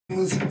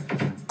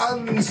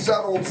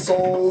Unsettled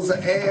souls,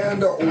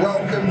 and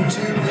welcome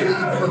to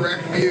the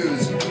Correct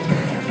Views.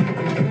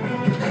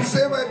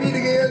 Sam, I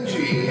beating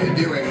Gangi,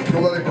 doing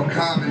political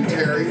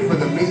commentary for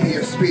the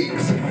Media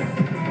Speaks.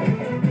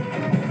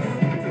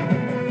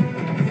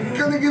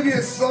 Gonna give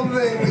you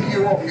something that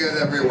you won't get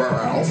everywhere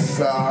else.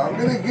 I'm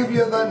gonna give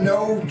you the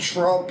no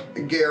Trump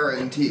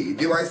guarantee.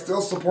 Do I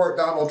still support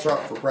Donald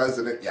Trump for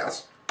president?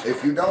 Yes.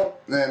 If you don't,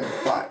 then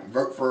fine.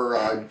 Vote for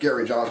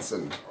Gary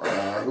Johnson,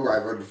 who I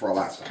voted for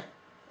last time.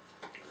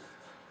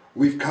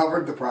 We've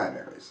covered the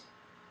primaries.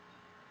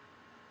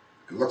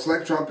 It looks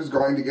like Trump is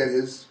going to get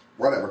his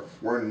whatever.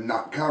 We're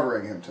not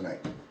covering him tonight.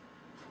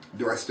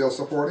 Do I still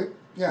support him?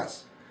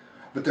 Yes.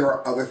 But there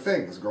are other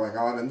things going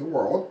on in the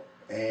world,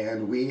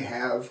 and we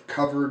have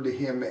covered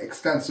him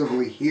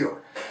extensively here.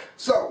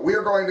 So, we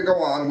are going to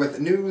go on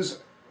with news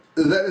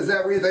that is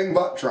everything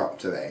but Trump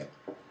today.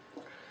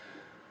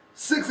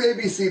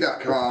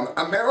 6abc.com,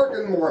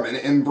 American Mormon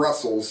in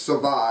Brussels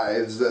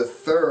survives the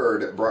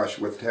third brush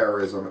with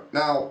terrorism.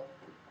 Now,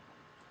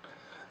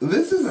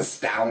 this is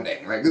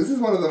astounding. Like, this is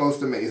one of the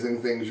most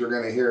amazing things you're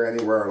going to hear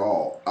anywhere at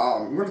all.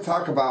 We're going to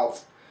talk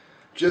about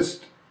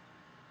just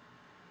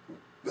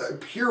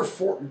pure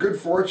good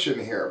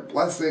fortune here.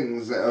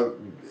 Blessings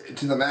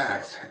to the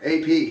max.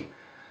 AP.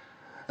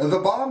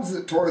 The bombs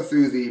that tore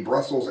through the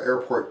Brussels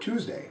airport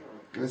Tuesday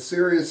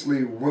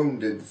seriously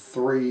wounded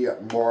 3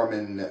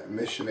 Mormon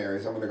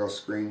missionaries. I'm going to go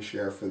screen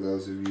share for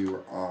those of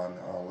you on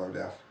low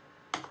def.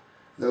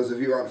 Those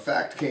of you on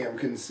Fact Cam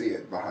can see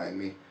it behind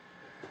me.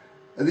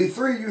 The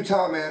 3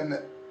 Utah men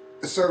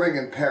serving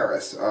in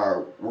Paris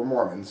were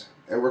Mormons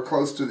and were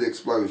close to the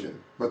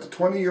explosion, but the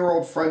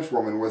 20-year-old French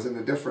woman was in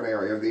a different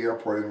area of the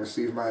airport and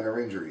received minor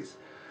injuries.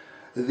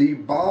 The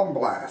bomb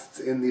blasts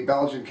in the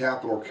Belgian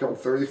capital killed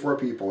 34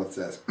 people, it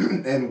says,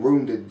 and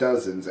wounded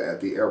dozens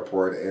at the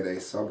airport and a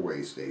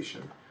subway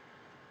station.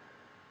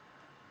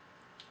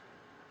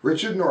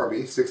 Richard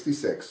Norby,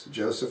 66,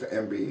 Joseph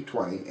Emby,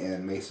 20,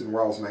 and Mason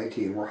Wells,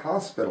 19, were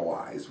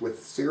hospitalized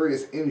with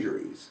serious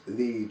injuries,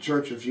 the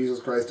Church of Jesus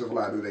Christ of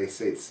Latter-day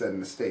Saints said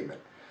in a statement.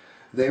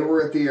 They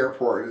were at the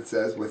airport, it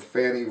says, with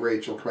Fanny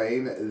Rachel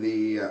Klein,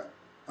 the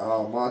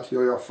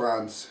Montpellier,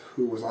 France,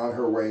 who was on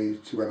her way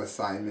to an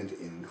assignment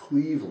in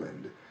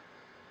Cleveland.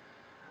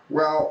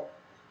 Well,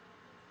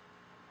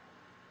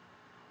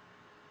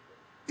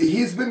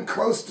 he's been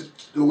close to,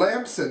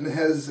 Lamson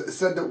has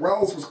said that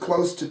Wells was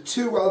close to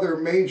 2 other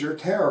major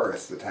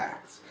terrorist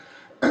attacks.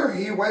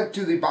 He went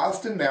to the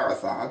Boston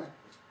Marathon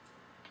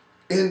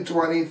in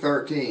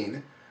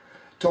 2013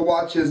 to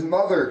watch his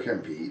mother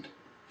compete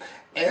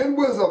and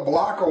was a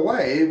block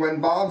away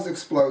when bombs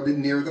exploded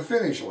near the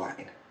finish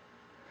line.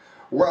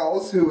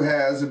 Wells, who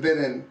has been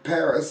in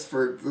Paris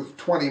for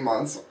 20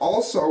 months,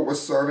 also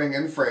was serving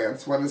in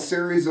France when a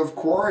series of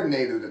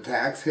coordinated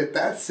attacks hit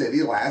that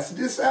city last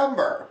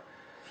December.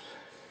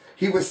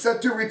 He was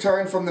set to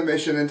return from the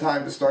mission in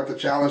time to start the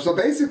challenge. So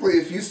basically,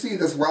 if you see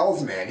this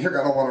Wells man, you're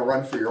going to want to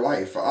run for your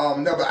life.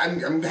 No, but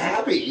I'm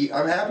happy.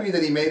 I'm happy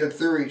that he made it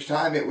through each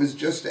time. It was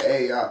just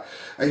a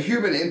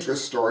human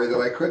interest story that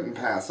I couldn't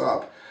pass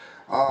up.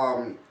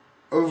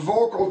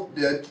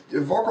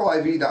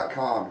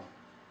 VocalIV.com.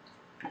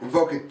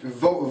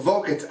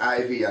 Vocit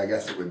IV, I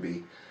guess it would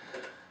be.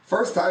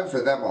 First time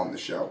for them on the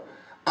show.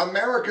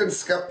 Americans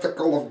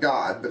skeptical of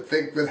God, but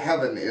think that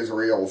heaven is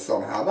real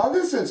somehow. Now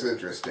this is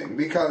interesting,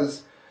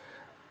 because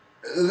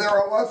there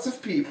are lots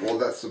of people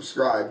that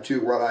subscribe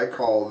to what I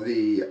call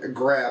the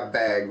grab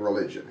bag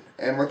religion.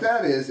 And what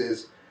that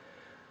is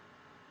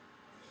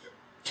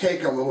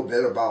take a little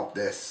bit about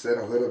this and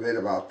a little bit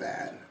about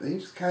that. And you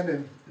just kind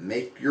of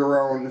make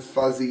your own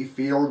fuzzy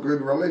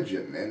feel-good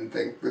religion and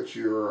think that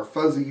your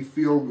fuzzy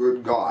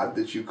feel-good God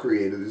that you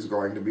created is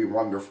going to be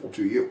wonderful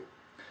to you.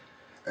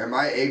 Am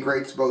I a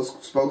great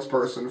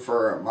spokesperson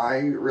for my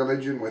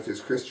religion with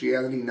his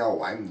Christianity?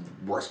 No, I'm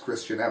the worst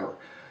Christian ever.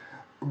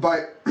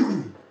 But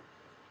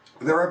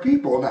there are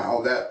people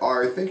now that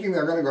are thinking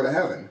they're going to go to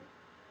heaven,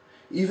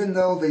 even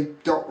though they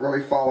don't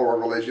really follow a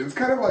religion. It's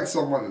kind of like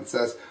someone that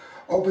says,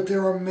 oh, but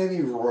there are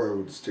many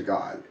roads to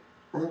God.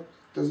 Well, it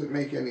doesn't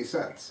make any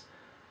sense.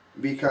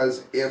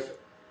 Because if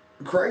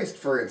Christ,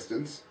 for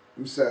instance,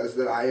 says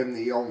that I am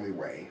the only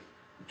way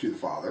to the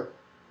Father,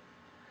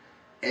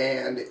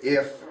 and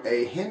if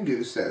a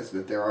Hindu says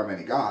that there are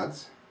many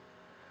gods,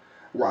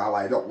 while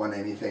I don't want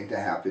anything to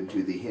happen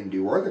to the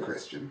Hindu or the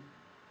Christian,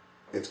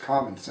 it's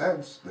common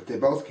sense that they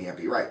both can't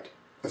be right,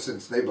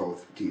 since they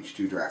both teach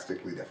 2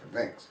 drastically different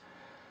things.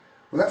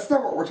 Well, that's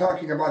not what we're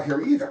talking about here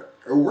either.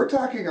 We're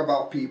talking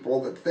about people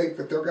that think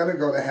that they're going to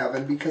go to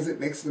heaven because it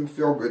makes them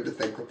feel good to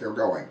think that they're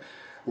going.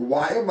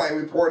 Why am I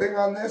reporting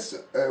on this?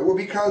 Well,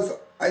 because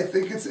I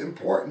think it's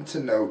important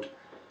to note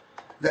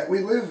that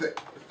we live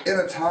in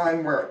a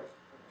time where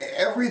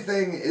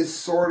everything is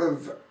sort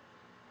of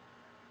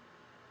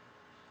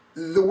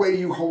the way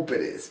you hope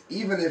it is,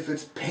 even if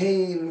it's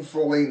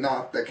painfully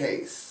not the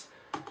case.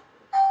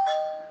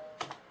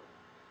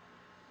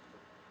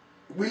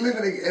 We live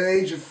in an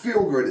age of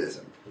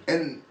feel-goodism,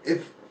 and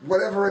if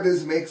whatever it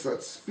is makes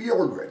us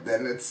feel good,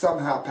 then it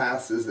somehow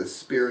passes as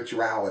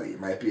spirituality,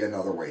 might be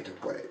another way to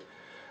put it.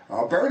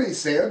 Bernie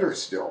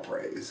Sanders still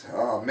prays.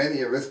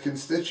 Many of his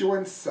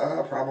constituents,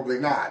 probably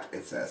not,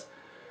 it says.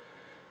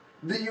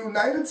 The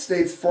United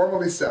States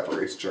formally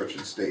separates church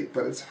and state,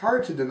 but it's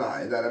hard to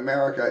deny that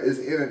America is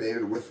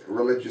inundated with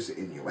religious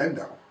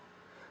innuendo.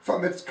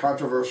 From its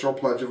controversial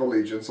Pledge of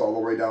Allegiance all the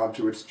way down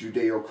to its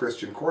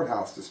Judeo-Christian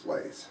courthouse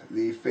displays,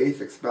 the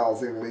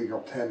faith-espousing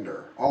legal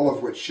tender, all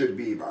of which should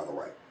be, by the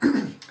way.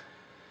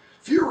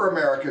 Fewer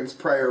Americans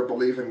pray or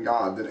believe in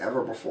God than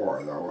ever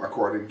before, though,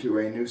 according to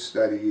a new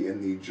study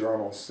in the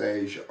journal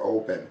Sage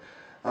Open.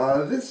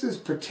 This is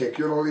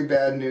particularly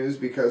bad news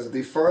because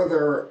the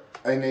further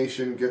a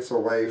nation gets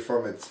away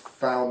from its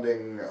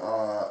founding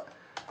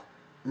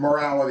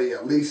morality,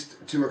 at least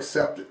to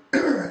accept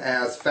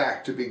as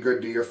fact to be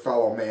good to your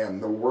fellow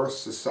man, the worse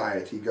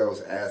society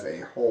goes as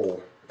a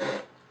whole.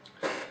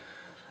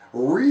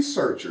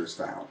 Researchers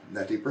found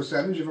that the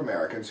percentage of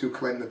Americans who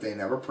claim that they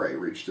never pray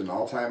reached an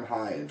all-time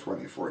high in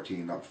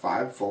 2014, up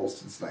fivefold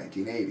since the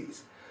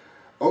 1980s.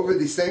 Over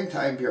the same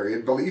time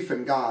period, belief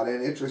in God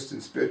and interest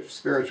in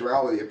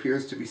spirituality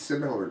appears to be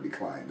similarly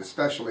declined,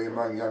 especially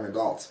among young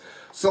adults.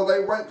 So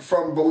they went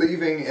from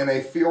believing in a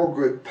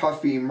feel-good,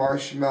 puffy,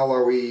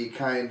 marshmallowy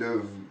kind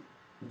of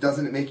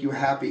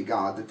doesn't-it-make-you-happy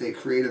God that they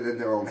created in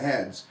their own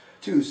heads,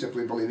 to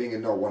simply believing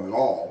in no one at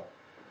all.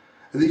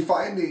 The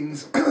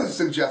findings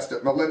suggest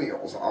that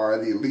millennials are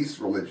the least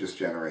religious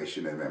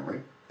generation in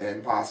memory,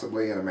 and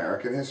possibly in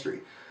American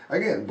history.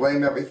 Again,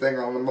 blame everything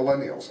on the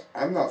millennials.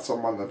 I'm not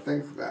someone that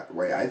thinks that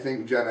way. I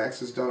think Gen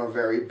X has done a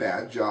very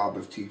bad job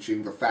of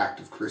teaching the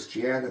fact of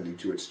Christianity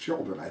to its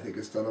children. I think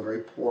it's done a very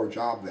poor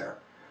job there.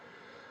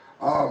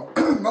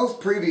 Most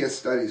previous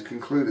studies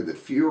concluded that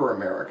fewer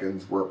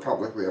Americans were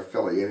publicly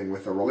affiliating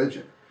with a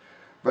religion,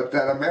 but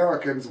that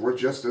Americans were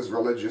just as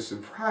religious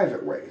in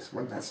private ways.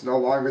 When that's no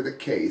longer the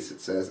case,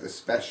 it says,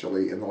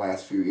 especially in the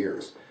last few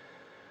years.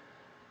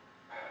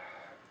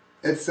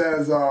 It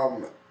says,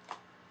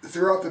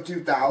 throughout the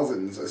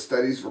 2000s,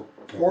 studies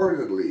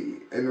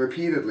reportedly and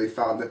repeatedly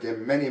found that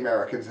many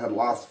Americans had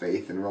lost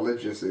faith in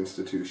religious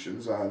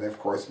institutions, and of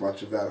course,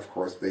 much of that,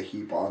 they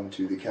heap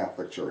onto the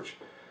Catholic Church.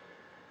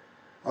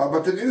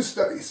 But the new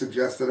study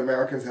suggests that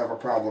Americans have a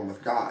problem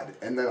with God,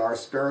 and that our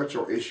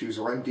spiritual issues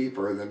run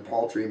deeper than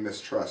paltry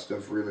mistrust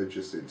of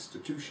religious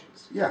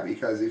institutions. Yeah,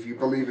 because if you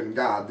believe in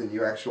God, then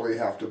you actually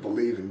have to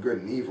believe in good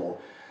and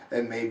evil,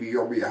 and maybe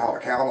you'll be held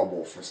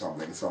accountable for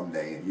something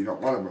someday, and you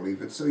don't want to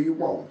believe it, so you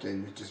won't,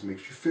 and it just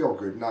makes you feel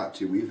good not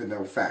to, even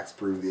though facts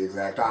prove the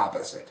exact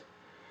opposite.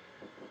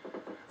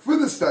 For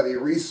the study,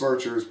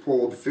 researchers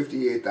pulled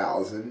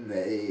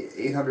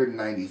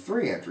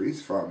 58,893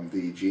 entries from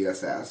the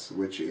GSS,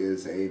 which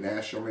is a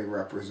nationally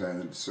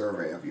represented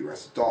survey of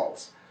U.S.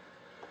 adults.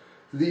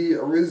 The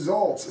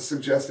results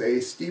suggest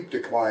a steep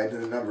decline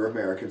in the number of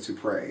Americans who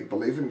pray,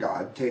 believe in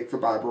God, take the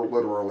Bible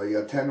literally,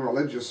 attend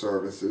religious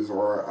services,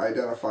 or are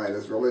identified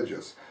as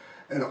religious.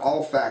 And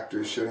all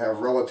factors should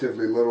have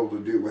relatively little to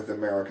do with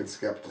American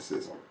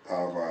skepticism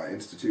of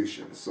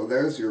institutions. So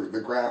there's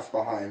the graph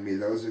behind me.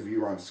 Those of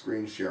you on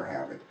screen share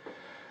have it.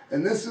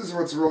 And this is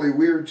what's really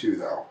weird too,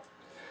 though.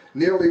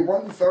 Nearly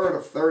one-third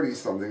of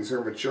 30-somethings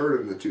who matured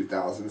in the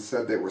 2000s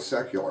said they were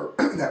secular.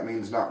 That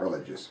means not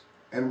religious.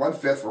 And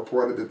one-fifth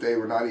reported that they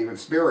were not even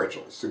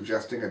spiritual,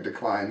 suggesting a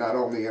decline not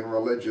only in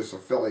religious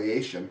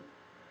affiliation,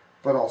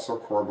 but also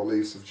core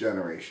beliefs of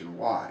Generation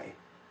Y.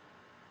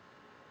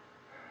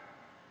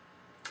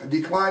 A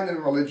decline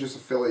in religious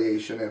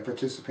affiliation and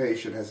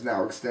participation has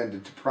now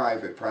extended to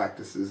private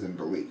practices and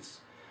beliefs.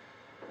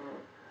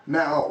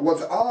 Now,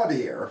 what's odd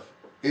here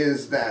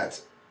is that,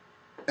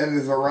 and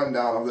there's a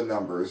rundown of the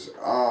numbers,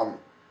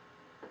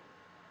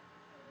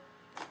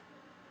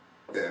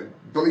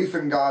 belief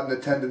in God and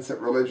attendance at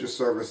religious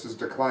services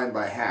declined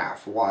by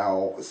half,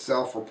 while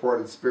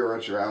self-reported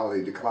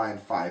spirituality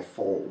declined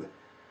fivefold.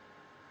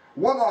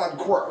 One odd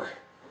quirk: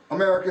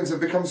 Americans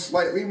have become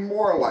slightly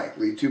more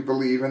likely to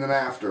believe in an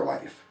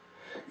afterlife,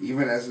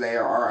 even as they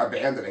are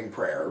abandoning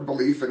prayer,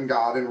 belief in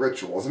God, and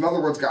rituals. In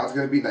other words, God's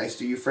going to be nice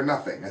to you for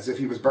nothing, as if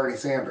he was Bernie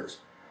Sanders.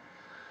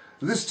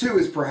 This, too,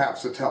 is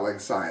perhaps a telling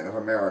sign of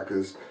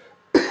America's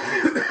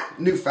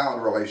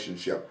newfound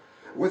relationship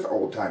with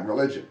old-time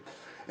religion.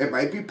 It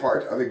might be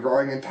part of a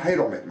growing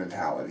entitlement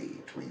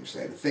mentality, Tween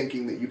said,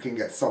 thinking that you can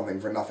get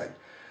something for nothing.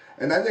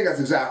 And I think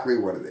that's exactly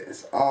what it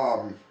is.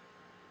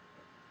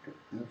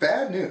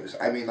 Bad news.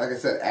 I mean, like I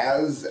said,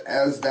 as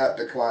that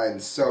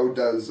declines, so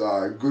does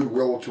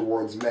goodwill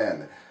towards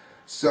men.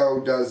 So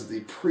does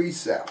the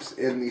precepts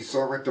in the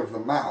Sermon of the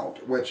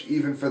Mount, which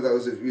even for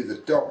those of you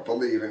that don't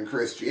believe in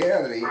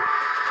Christianity,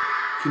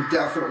 can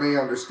definitely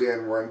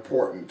understand were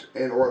important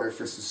in order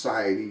for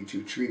society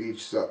to treat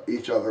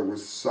each other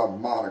with some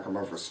modicum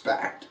of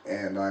respect.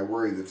 And I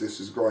worry that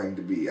this is going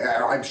to be,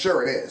 I'm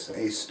sure it is,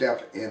 a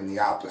step in the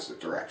opposite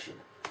direction.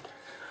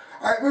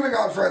 Alright, moving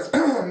on, friends.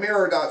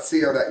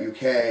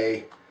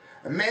 Mirror.co.uk.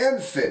 A man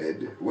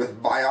fitted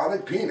with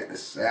bionic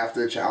penis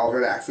after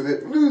childhood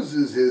accident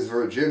loses his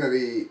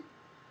virginity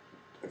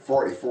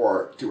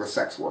 44 to a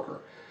sex worker.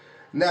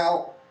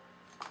 Now,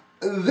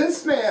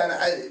 this man,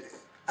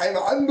 I'm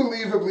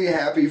unbelievably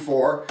happy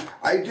for.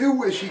 I do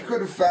wish he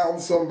could have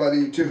found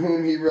somebody to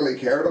whom he really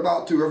cared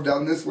about to have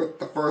done this with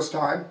the first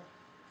time.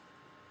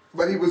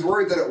 But he was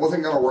worried that it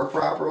wasn't going to work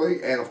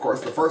properly, and of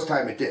course the first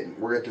time it didn't.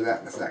 We'll get to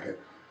that in a second.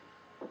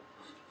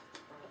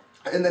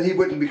 And then he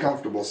wouldn't be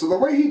comfortable. So the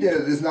way he did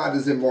it is not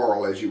as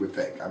immoral as you would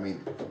think. I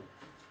mean,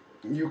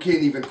 you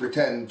can't even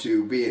pretend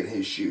to be in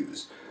his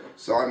shoes.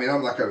 So, I mean,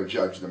 I'm not going to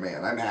judge the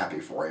man. I'm happy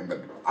for him.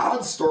 But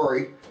odd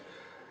story.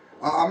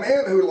 A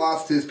man who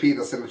lost his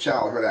penis in a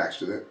childhood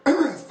accident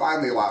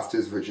finally lost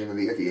his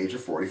virginity at the age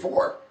of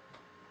 44.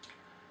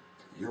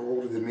 You're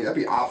older than me. That'd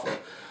be awful.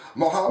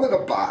 Mohammed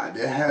Abad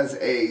has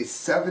a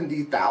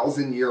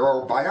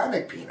 70,000-year-old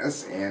bionic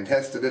penis and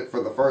tested it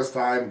for the first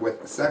time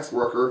with sex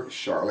worker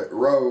Charlotte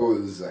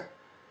Rose.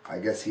 I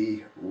guess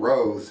he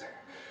rose.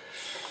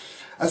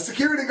 A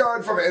security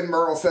guard from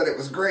Edinburgh said it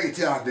was great.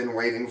 I've been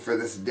waiting for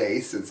this day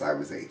since I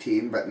was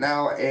 18, but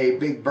now a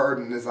big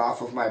burden is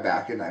off of my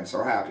back and I'm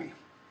so happy.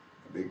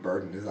 The big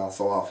burden is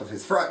also off of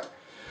his front.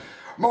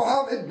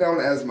 Mohammed, known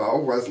as Mo,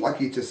 was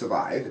lucky to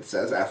survive, it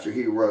says, after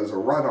he was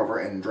run over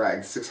and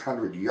dragged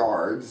 600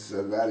 yards,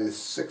 that is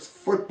 6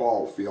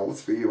 football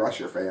fields for you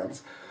Usher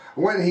fans,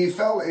 when he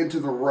fell into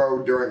the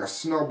road during a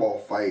snowball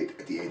fight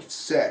at the age of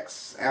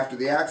 6. After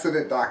the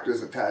accident,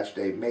 doctors attached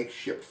a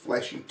makeshift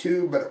fleshy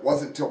tube, but it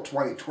wasn't until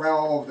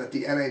 2012 that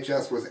the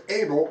NHS was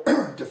able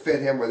to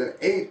fit him with an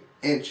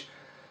 8-inch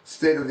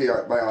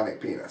state-of-the-art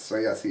bionic penis. So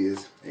yes, he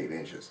is 8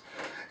 inches.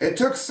 It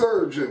took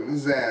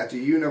surgeons at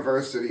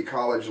University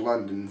College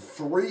London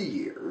 3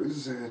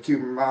 years to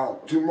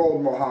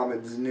mold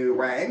Mohammed's new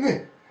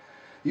Wang,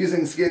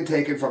 using skin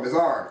taken from his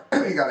arm.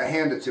 You gotta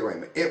hand it to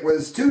him. It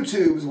was 2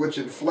 tubes which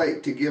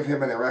inflate to give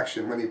him an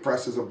erection when he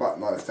presses a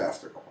button on his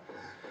testicle.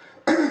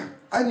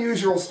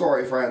 Unusual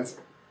story, friends.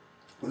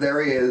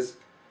 There he is.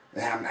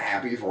 I'm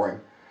happy for him.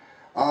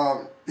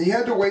 He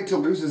had to wait to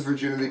lose his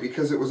virginity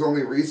because it was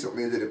only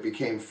recently that it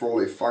became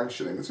fully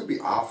functioning. This would be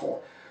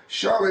awful.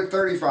 Charlotte,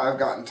 35,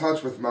 got in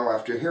touch with Mo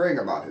after hearing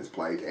about his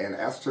plight and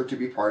asked her to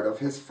be part of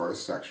his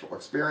first sexual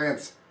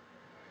experience.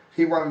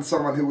 He wanted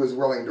someone who was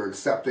willing to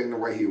accept him the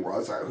way he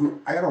was. I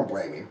don't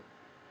blame him.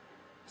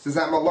 He says,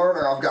 I'm a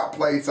learner, I've got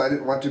plates, I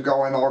didn't want to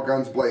go in all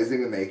guns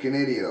blazing and make an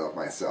idiot of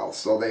myself.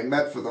 So they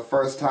met for the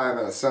first time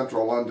in a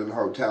central London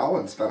hotel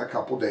and spent a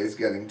couple days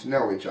getting to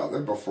know each other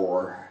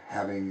before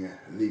having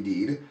the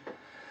deed.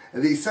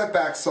 A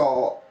setback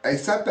saw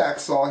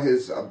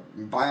his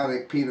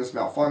bionic penis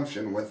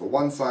malfunction with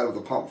one side of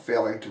the pump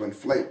failing to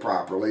inflate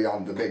properly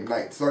on the big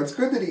night. So it's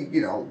good that he,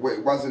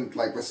 it wasn't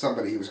like with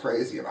somebody he was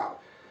crazy about.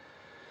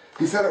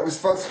 He said it was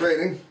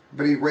frustrating,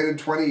 but he waited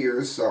 20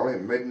 years, so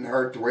it didn't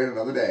hurt to wait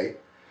another day.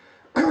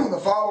 The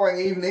following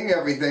evening,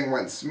 everything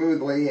went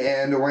smoothly,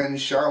 and when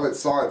Charlotte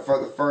saw it for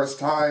the first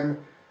time,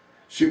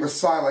 she was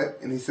silent,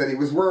 and he said he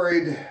was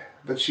worried,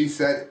 but she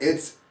said,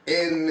 it's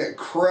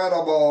incredible.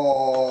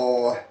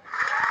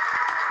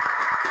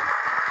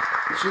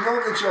 She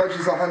normally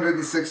charges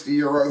 160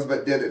 euros,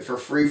 but did it for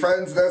free.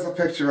 Friends, there's a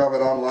picture of it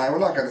online. We're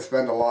not going to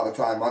spend a lot of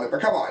time on it,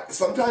 but come on.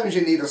 Sometimes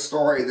you need a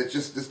story that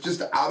is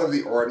just out of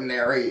the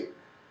ordinary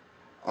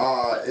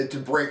to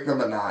break the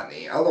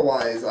monotony.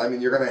 Otherwise, I mean,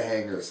 you're going to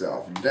hang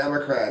yourself.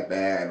 Democrat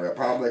bad,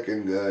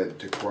 Republican good,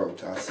 to quote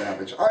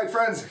Savage. All right,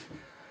 friends,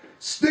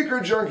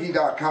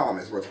 StickerJunkie.com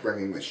is what's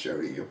bringing this show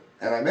to you.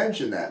 And I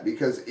mention that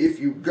because if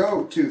you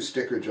go to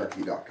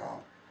StickerJunkie.com,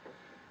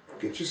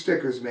 get your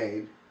stickers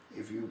made.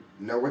 If you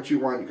know what you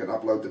want, you can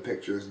upload the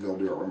pictures and they'll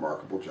do a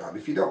remarkable job.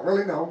 If you don't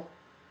really know,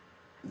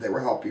 they will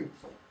help you.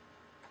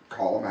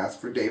 Call them, ask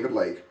for David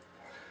Lake.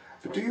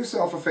 But do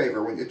yourself a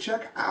favor, when you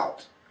check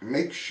out,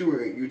 make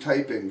sure you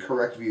type in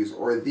correct views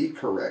or the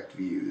correct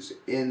views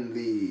in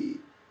the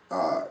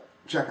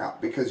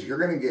checkout, because you're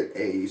going to get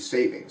a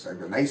savings, a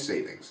nice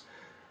savings.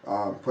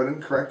 Put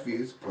in correct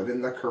views, put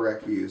in the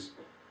correct views.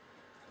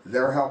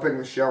 They're helping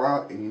the show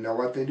out, and you know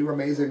what? They do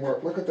amazing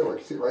work. Look at the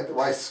work. See right there?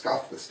 Well, I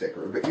scuffed the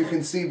sticker, but you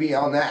can see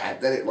beyond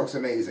that it looks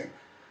amazing.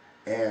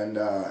 And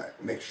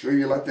make sure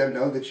you let them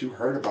know that you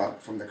heard about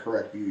it from the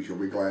correct views. You'll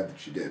be glad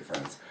that you did,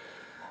 friends.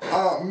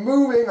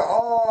 Moving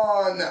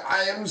on,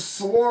 I am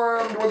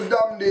swarmed with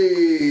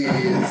dumdies.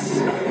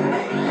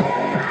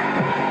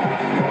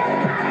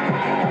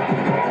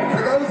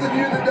 For those of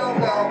you that don't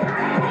know,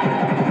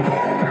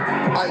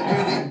 I do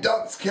the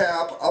Dunce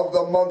Cap of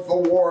the Month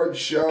Award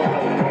show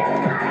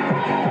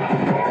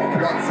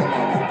once a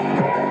month.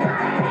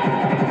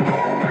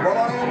 Well,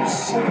 I am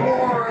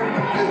swarmed,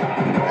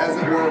 as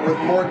it were, with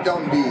more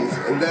dumdies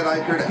than I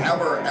could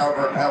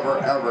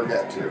ever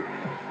get to.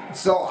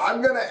 So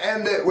I'm going to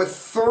end it with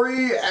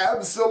 3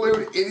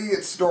 absolute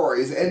idiot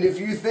stories, and if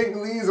you think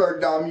these are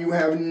dumb, you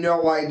have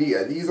no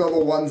idea. These are the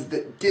ones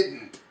that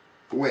didn't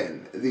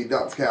win the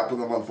Dunce Cap of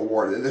the Month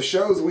award. The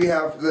shows we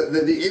have,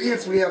 the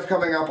idiots we have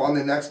coming up on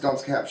the next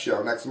Dunce Cap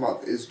show next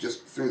month is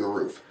just through the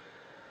roof.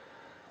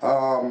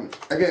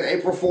 Again,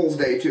 April Fool's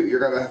Day too. You're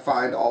going to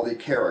find all the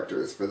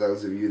characters for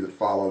those of you that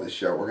follow the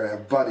show. We're going to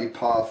have Buddy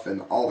Puff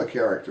and all the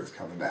characters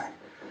coming back.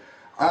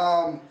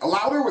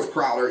 Louder with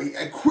Crowder.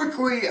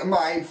 Quickly,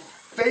 my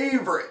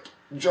favorite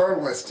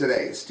journalist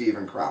today is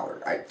Steven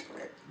Crowder.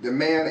 The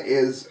man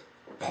is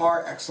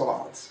par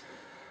excellence.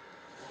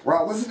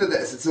 Well, listen to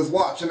this. It says,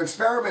 watch, an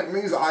experiment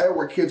leaves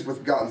Iowa kids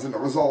with guns, and the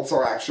results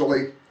are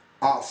actually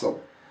awesome.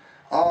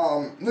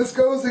 This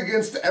goes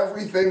against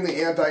everything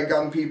the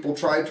anti-gun people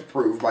tried to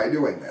prove by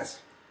doing this.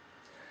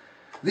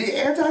 The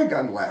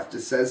anti-gun left, it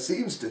says,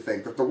 seems to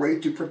think that the way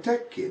to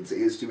protect kids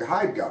is to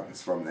hide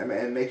guns from them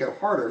and make it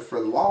harder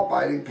for the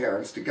law-abiding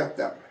parents to get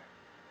them.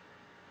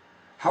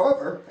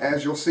 However,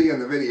 as you'll see in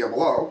the video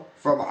below,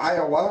 from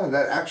Iowa,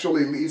 that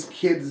actually leaves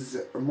kids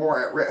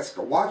more at risk.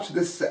 Watch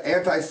this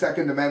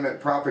anti-Second Amendment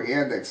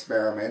propaganda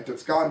experiment.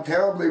 It's gone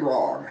terribly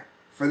wrong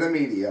for the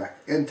media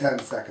in 10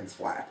 seconds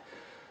flat.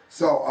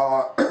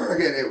 So,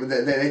 again,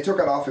 they took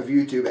it off of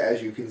YouTube,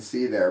 as you can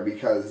see there,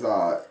 because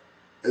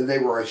they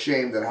were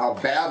ashamed at how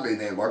badly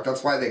they looked.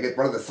 That's why they get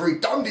one of the 3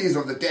 dumdies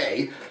of the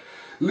day.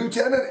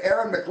 Lieutenant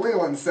Aaron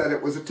McClellan said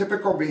it was a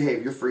typical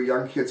behavior for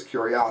young kids'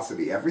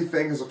 curiosity.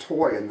 Everything is a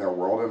toy in their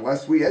world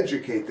unless we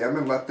educate them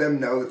and let them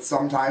know that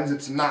sometimes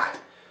it's not.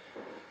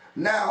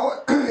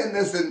 Now, in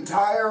this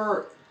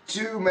entire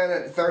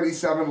 2-minute,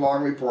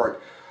 37-long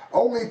report,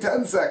 only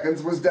 10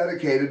 seconds was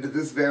dedicated to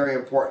this very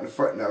important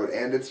footnote,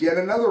 and it's yet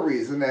another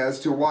reason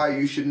as to why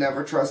you should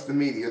never trust the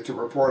media to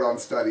report on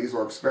studies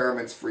or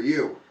experiments for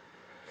you.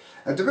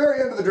 At the very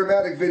end of the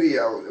dramatic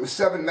video, it was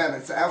 7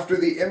 minutes, after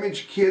the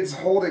image kids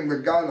holding the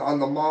gun on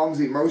the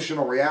mom's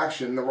emotional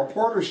reaction, the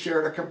reporter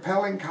shared a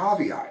compelling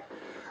caveat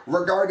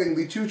regarding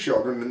the 2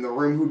 children in the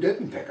room who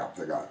didn't pick up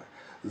the gun.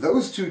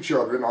 Those 2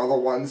 children are the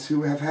ones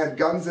who have had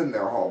guns in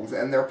their homes,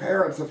 and their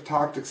parents have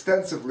talked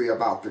extensively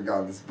about the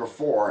guns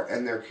before,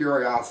 and their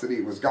curiosity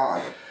was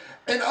gone.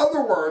 In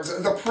other words,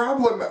 the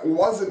problem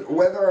wasn't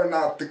whether or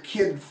not the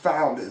kid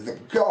found the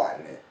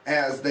gun,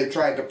 as they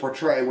tried to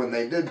portray when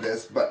they did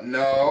this, but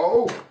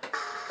no,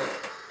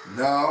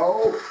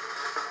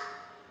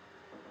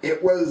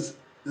 it was,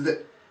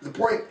 the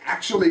point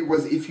actually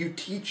was if you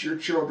teach your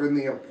children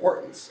the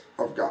importance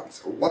of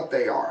guns, what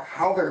they are,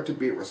 how they're to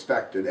be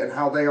respected, and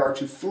how they are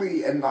to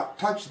flee and not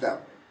touch them,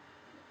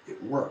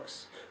 it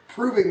works.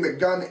 Proving that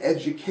gun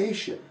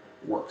education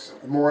works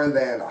more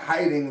than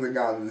hiding the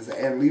guns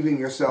and leaving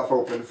yourself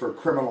open for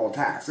criminal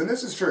attacks. And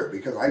this is true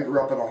because I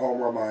grew up in a home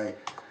where my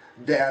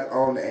dad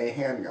owned a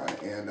handgun,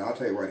 and I'll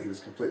tell you what, he was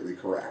completely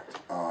correct.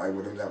 I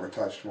would have never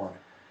touched one.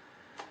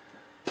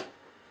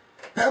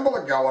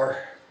 Pamela Geller,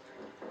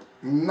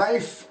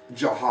 knife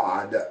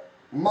jihad,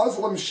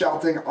 Muslim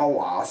shouting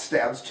Allah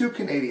stabs 2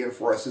 Canadian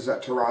forces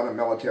at Toronto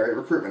Military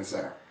Recruitment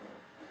Center.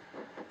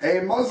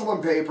 A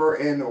Muslim paper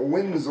in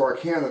Windsor,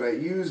 Canada,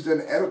 used an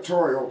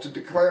editorial to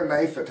declare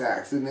knife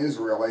attacks in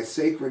Israel a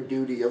sacred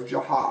duty of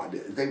jihad.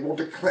 They will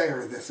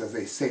declare this as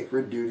a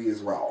sacred duty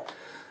as well.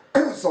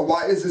 So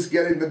why is this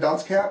getting the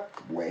dunce cap?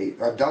 Wait.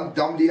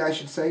 Dumdy, I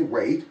should say.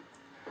 Wait.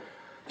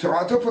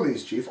 Toronto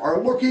police chief are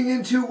looking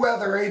into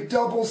whether a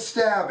double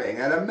stabbing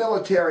at a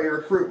military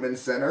recruitment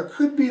center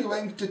could be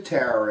linked to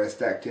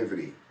terrorist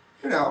activity.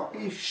 You know,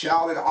 he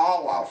shouted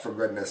Allah, for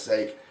goodness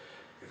sake.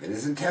 If it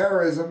isn't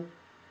terrorism,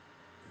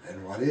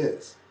 then what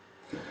is?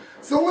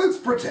 So let's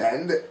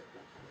pretend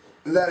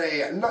that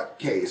a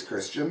nutcase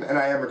Christian, and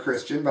I am a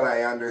Christian, but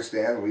I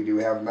understand we do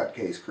have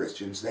nutcase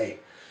Christians, they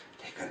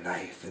take a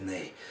knife and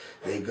they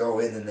go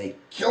in and they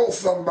kill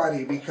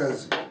somebody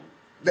because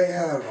they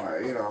have,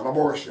 an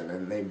abortion,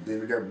 and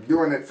they're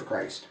doing it for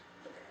Christ.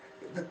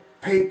 The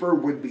paper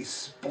would be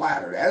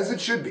splattered, as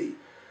it should be,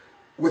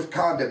 with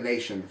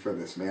condemnation for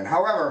this man.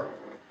 However,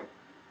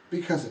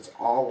 because it's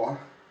Allah,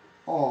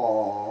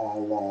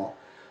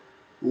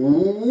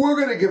 we're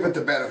going to give it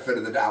the benefit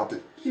of the doubt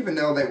that even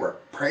though they were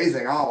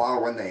praising Allah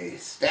when they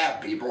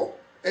stabbed people,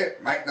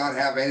 it might not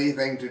have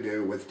anything to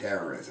do with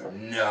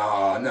terrorism.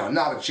 No,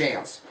 not a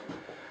chance.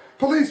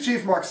 Police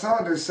Chief Mark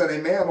Saunders said a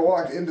man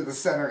walked into the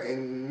center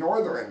in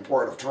northern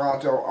port of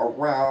Toronto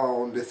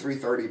around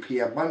 3:30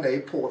 p.m.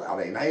 Monday, pulled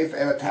out a knife,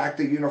 and attacked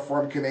a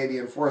uniformed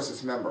Canadian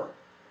Forces member.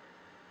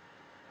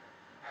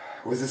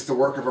 Was this the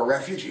work of a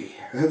refugee?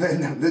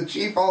 Then the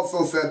chief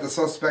also said the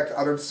suspect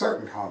uttered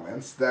certain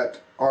comments that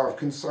are of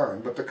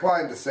concern, but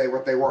declined to say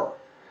what they were.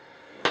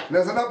 And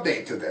there's an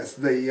update to this.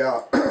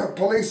 The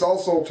police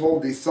also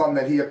told the Sun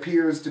that he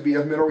appears to be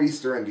of Middle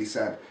Eastern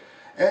descent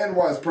and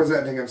was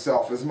presenting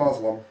himself as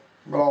Muslim.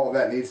 But all of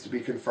that needs to be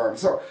confirmed.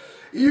 So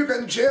you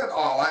can chant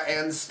Allah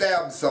and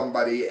stab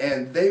somebody,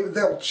 and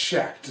they'll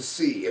check to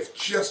see if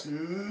just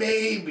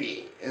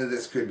maybe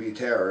this could be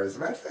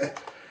terrorism.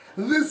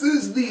 This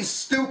is the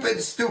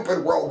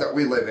stupid world that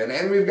we live in.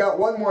 And we've got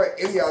one more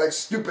idiotic,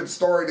 stupid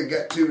story to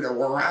get to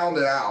round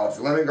it out.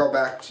 So let me go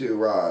back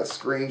to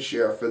screen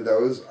share for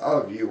those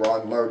of you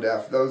on low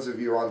def. Those of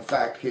you on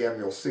fact cam,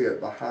 you'll see it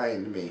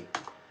behind me.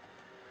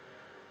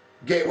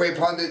 Gateway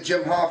pundit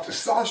Jim Hoft,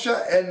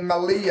 Sasha and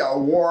Malia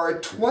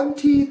wore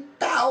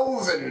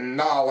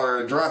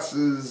 $20,000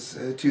 dresses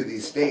to the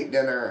state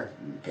dinner,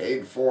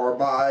 paid for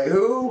by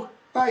who?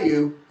 By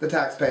you, the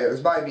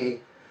taxpayers, by me.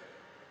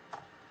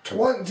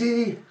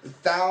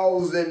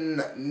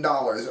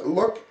 $20,000.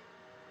 Look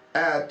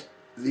at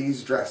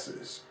these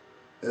dresses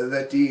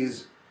that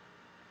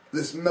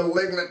this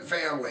malignant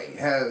family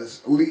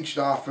has leached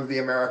off of the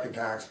American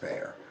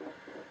taxpayer.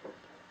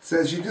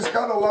 Says you just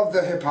gotta love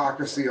the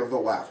hypocrisy of the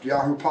left.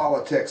 Yahoo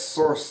Politics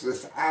sourced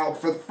this out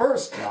for the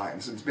first time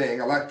since being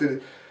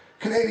elected.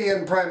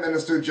 Canadian Prime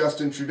Minister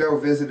Justin Trudeau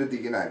visited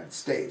the United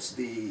States.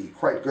 The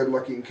quite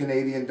good-looking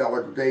Canadian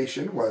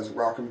delegation was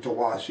welcomed to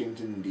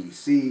Washington,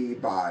 D.C.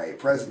 by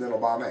President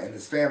Obama and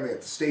his family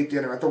at the state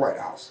dinner at the White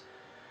House.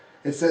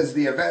 It says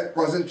the event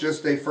wasn't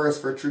just a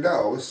first for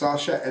Trudeau.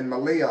 Sasha and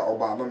Malia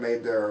Obama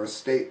made their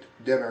state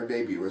dinner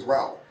debut as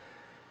well.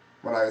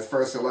 When I was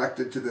first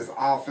elected to this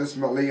office,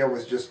 Malia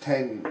was just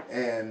 10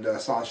 and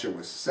Sasha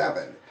was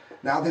 7.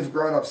 Now they've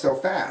grown up so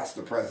fast,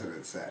 the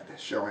president said,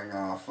 showing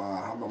off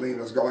how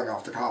Melina's going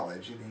off to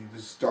college, and he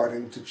was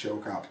starting to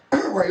choke up.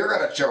 Well, you're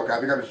going to choke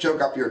up. You're going to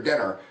choke up your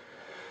dinner.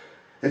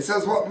 It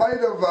says what might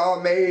have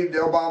made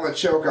Obama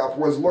choke up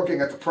was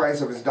looking at the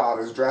price of his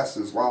daughter's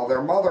dresses, while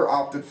their mother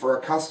opted for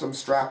a custom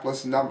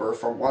strapless number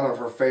from one of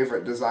her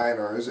favorite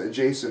designers,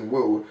 Jason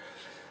Wu.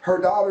 Her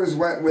daughters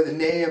went with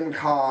Naeem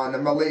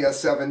Khan, Malia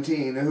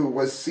 17, who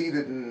was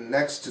seated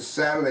next to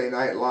Saturday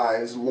Night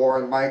Live's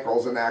Lorne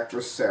Michaels and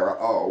actress Sarah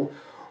Oh,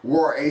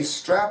 wore a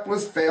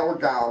strapless veil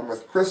gown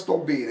with crystal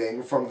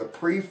beading from the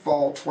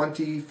pre-fall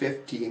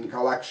 2015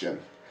 collection.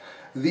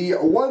 The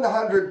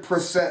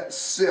 100%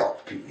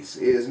 silk piece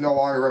is no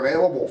longer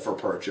available for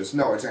purchase.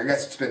 No, I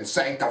guess it's been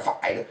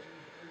sanctified.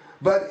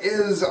 But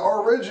is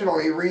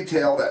originally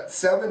retailed at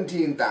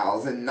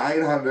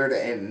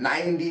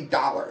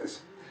 $17,990.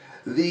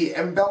 The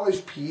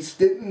embellished piece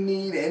didn't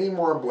need any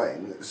more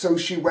bling, so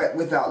she went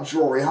without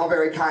jewelry. How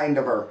very kind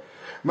of her.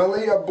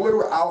 Malia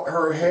blew out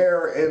her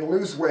hair in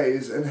loose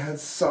waves and had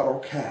subtle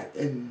cat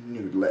and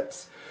nude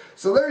lips.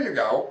 So there you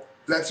go.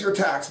 That's your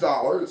tax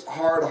dollars,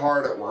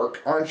 hard at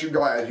work. Aren't you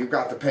glad you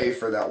got to pay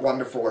for that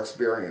wonderful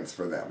experience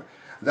for them?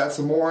 That's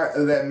more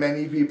than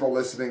many people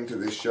listening to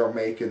this show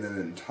make in an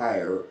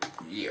entire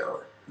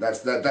year.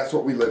 That's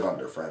what we live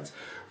under, friends.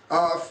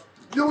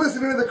 You're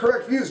listening to the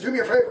correct views. Do me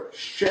a favor.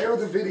 Share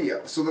the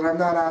video so that I'm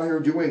not out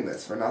here doing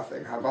this for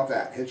nothing. How about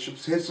that? Hit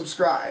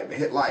subscribe.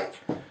 Hit like.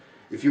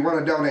 If you want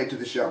to donate to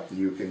the show,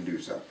 you can do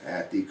so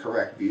at the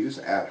correct views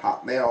at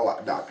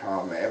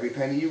hotmail.com. Every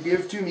penny you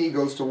give to me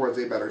goes towards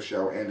a better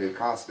show, and it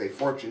costs a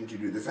fortune to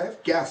do this. I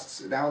have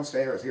guests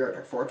downstairs here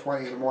at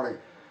 4:20 in the morning.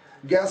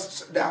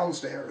 Guests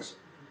downstairs.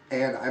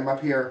 And I'm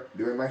up here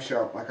doing my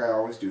show like I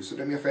always do. So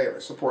do me a favor.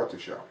 Support the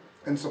show.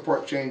 And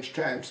support Change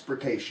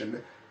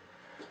Transportation,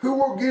 who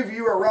will give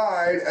you a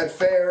ride at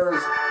fairs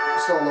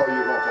so low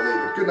you won't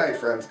believe it. Good night,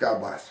 friends.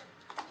 God bless.